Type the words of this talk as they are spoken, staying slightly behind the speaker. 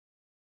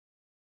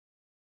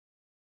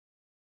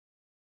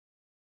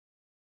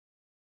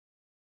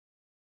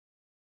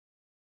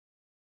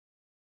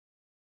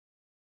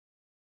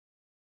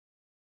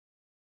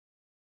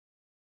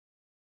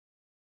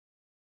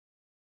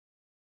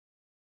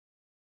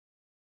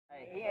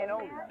He ain't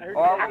old.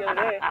 Or the other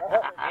day,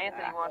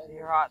 Anthony wants to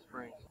hear Hot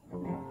Springs.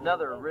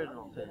 Another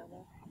original tune.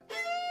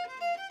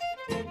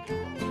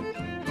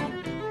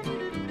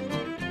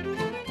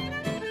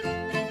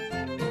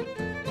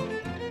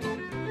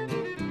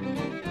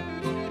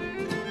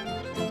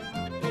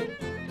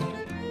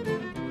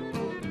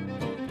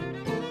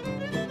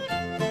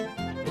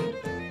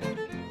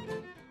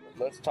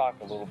 Let's talk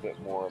a little bit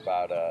more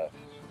about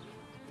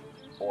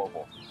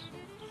Orville.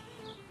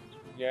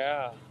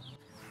 Yeah.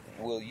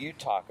 Will you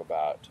talk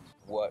about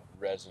what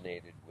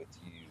resonated with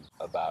you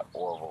about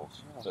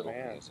Orville's fiddle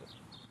music?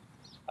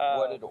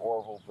 What did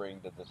Orville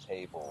bring to the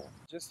table?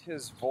 Just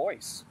his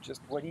voice,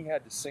 just what he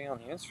had to say on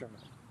the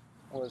instrument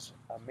was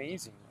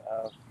amazing.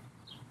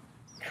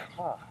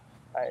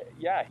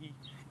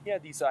 He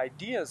had these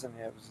ideas, and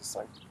it was just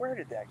like, where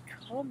did that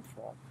come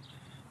from?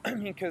 I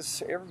mean,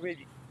 because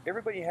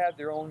everybody had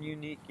their own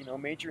unique,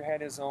 Major had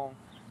his own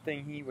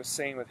thing he was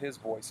saying with his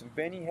voice, and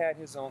Benny had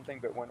his own thing,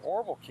 but when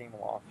Orville came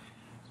along,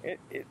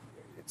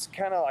 it's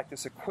kind of like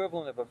this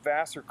equivalent of a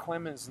Vassar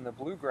Clemens in the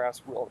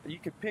bluegrass world. You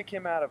could pick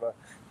him out of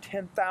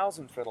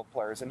 10,000 fiddle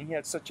players, and he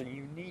had such a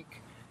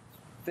unique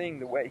thing,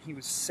 the way he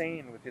was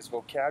saying with his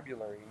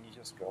vocabulary, and you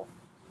just go,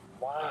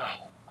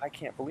 wow, I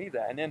can't believe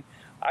that. And then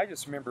I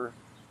just remember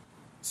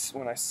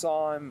when I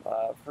saw him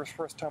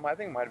first time, I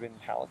think it might have been in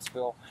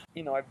Hallettsville,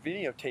 I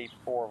videotaped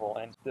Orville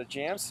and the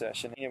jam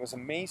session, and it was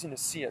amazing to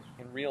see it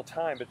in real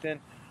time. But then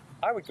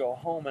I would go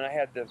home, and I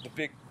had the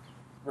big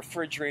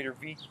refrigerator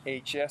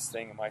VHS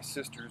thing of my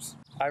sister's.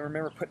 I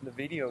remember putting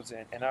the videos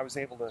in, and I was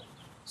able to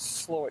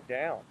slow it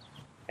down,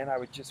 and I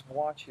would just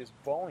watch his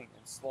bowing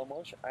in slow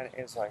motion, and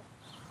it's like,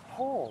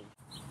 holy,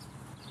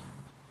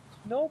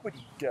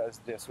 nobody does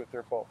this with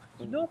their bow.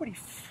 Nobody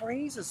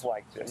phrases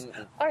like this.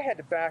 I had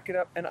to back it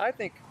up, and I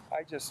think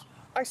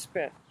I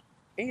spent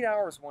 8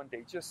 hours one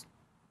day just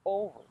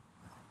over,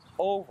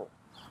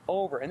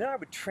 and then I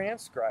would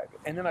transcribe it,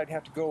 and then I'd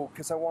have to go,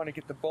 because I want to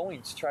get the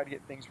bowing to try to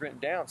get things written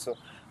down. So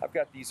I've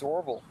got these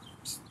Orville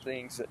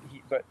things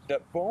but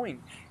the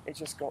bowing, it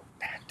just go,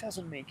 that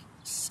doesn't make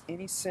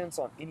any sense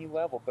on any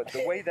level, but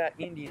the way that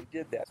Indian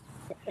did that,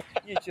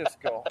 you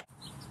just go,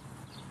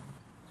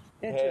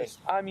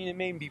 it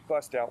made me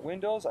bust out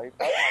windows. I was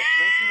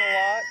drinking a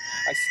lot.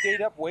 I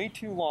stayed up way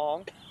too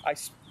long.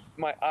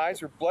 My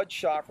eyes were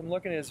bloodshot from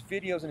looking at his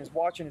videos and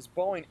watching his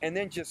bowing, and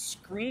then just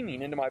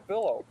screaming into my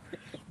pillow,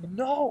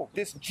 no,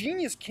 this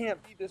genius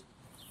can't be this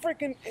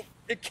freaking,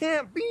 it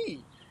can't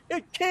be.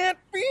 It can't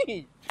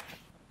be.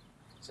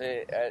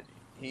 See,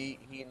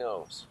 he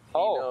knows. He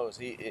knows.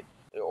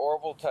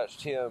 Orville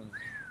touched him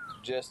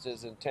just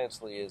as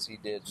intensely as he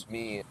did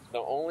me. The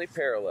only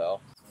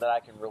parallel that I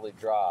can really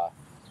draw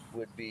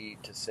would be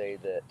to say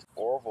that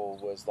Orville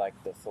was like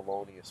the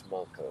Thelonious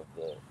Monk of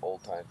the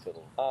old-time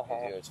fiddle.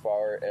 As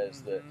far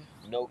as the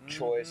note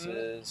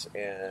choices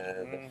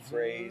and the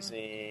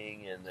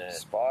phrasing and the...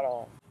 Spot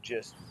on.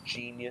 Just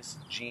genius.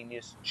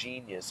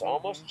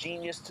 Almost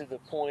genius to the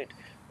point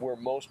where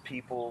most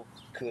people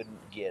couldn't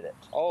get it.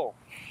 Oh,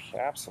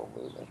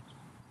 absolutely.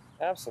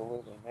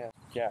 Absolutely, man.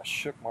 Yeah, it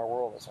shook my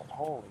world. I was like,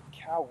 holy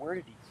cow, where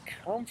did he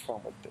come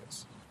from with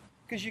this?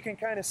 Because you can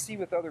kind of see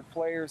with other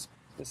players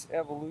this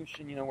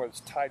evolution, where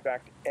it's tied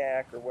back to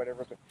Eck or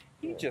whatever, but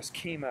he just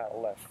came out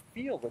of left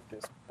field with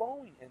this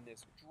bowing and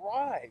this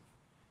drive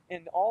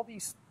and all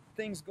these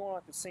things going on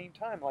at the same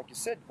time. Like you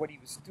said, what he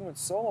was doing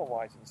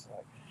solo-wise, and it's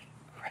like,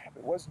 crap,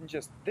 it wasn't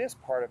just this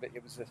part of it,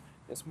 it was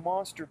this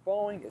monster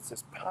bowing, it's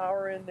this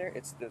power in there,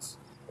 it's this...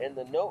 And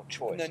the note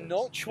choices. And the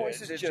note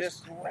choices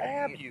just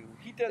grab you.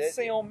 He does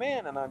say, oh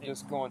man, and I'm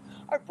just going,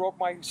 I broke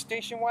my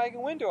station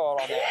wagon window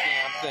out on that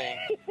damn thing.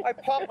 I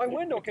popped my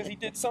window because he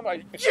did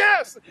something.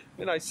 Yes!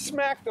 And I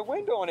smacked the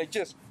window, and it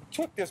just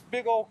took this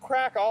big old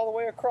crack all the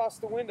way across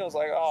the window. It's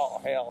like, oh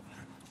hell,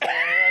 here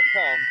I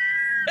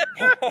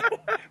come.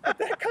 But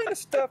that kind of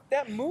stuff,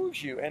 that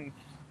moves you, and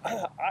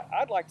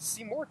I'd like to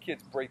see more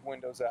kids break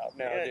windows out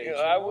nowadays.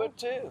 Yeah, I would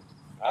too.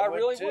 I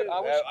really would.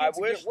 I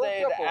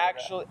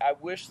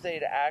wish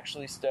they'd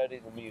actually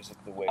study the music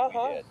the way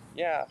we did.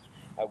 Yeah.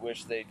 I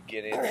wish they'd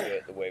get into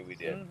it the way we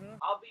did.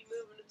 I'll be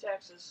moving to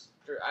Texas.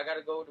 I got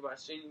to go to my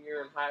senior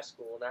year in high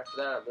school, and after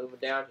that I'm moving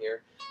down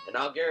here. And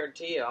I'll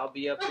guarantee you, I'll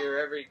be up here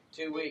every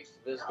 2 weeks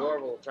to visit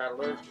Orville and try to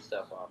learn some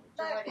stuff off him.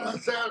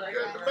 That sounds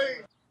good to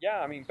me. Yeah,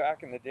 I mean,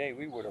 back in the day,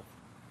 we would have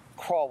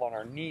crawled on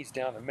our knees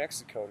down to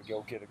Mexico to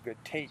go get a good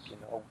tape,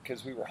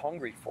 because we were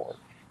hungry for it.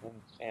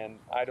 And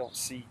I don't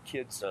see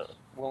kids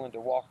willing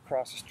to walk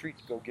across the street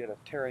to go get a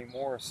Terry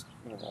Morris,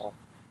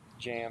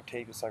 jam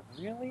tape. It's like,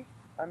 really?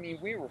 I mean,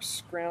 we were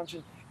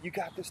scrounging. You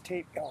got this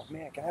tape? Oh,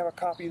 man, can I have a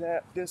copy of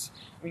that?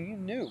 You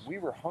knew. We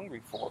were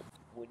hungry for it.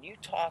 When you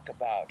talk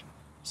about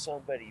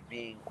somebody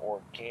being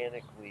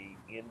organically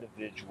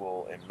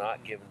individual and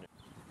not given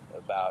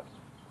about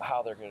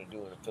how they're going to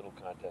do in a fiddle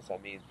contest, I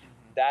mean,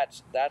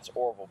 that's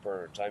Orville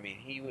Burns. I mean,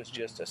 he was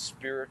just a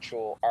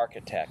spiritual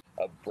architect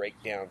of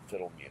breakdown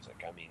fiddle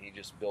music. I mean, he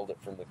just built it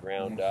from the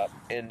ground up.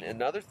 And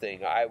another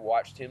thing I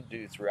watched him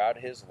do throughout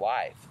his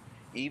life,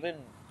 even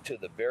to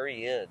the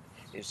very end,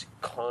 is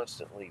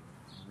constantly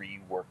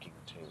reworking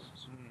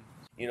tunes.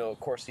 You know, of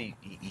course, he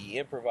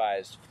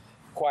improvised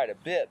quite a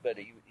bit, but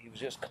he was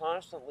just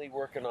constantly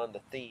working on the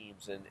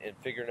themes and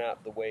figuring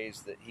out the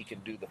ways that he can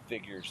do the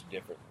figures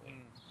differently.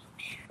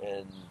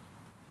 And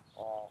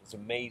it's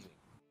amazing.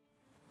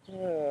 I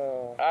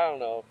don't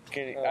know.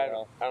 I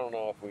don't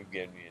know if we've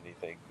given you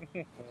anything.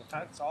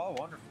 That's all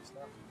wonderful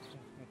stuff.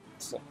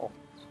 So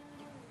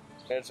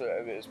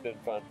it's been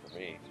fun for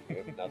me,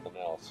 if nothing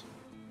else.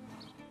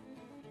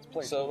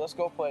 So let's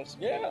go play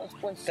some. Yeah, let's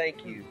play.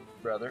 Thank you,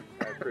 brother.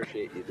 I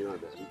appreciate you doing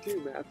that. You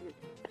too, Matthew.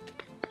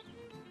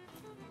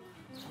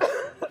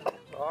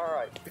 All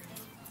right.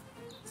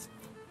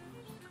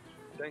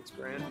 Thanks,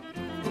 Grant.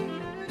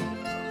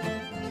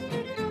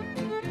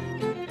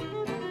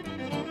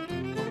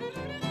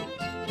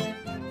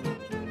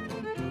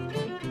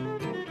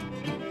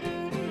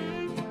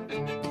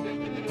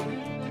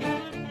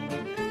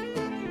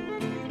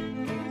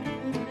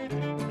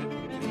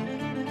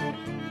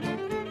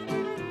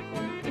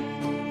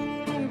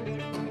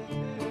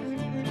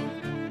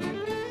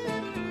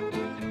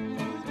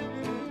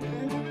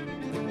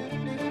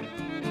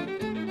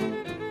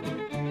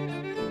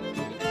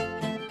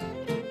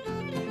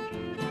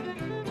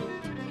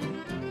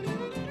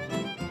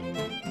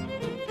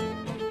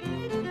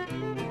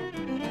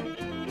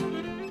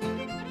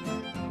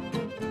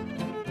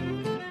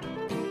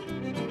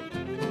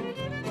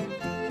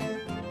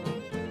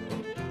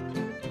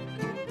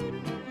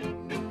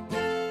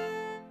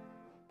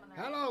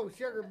 Hello,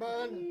 sugar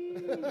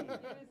bun.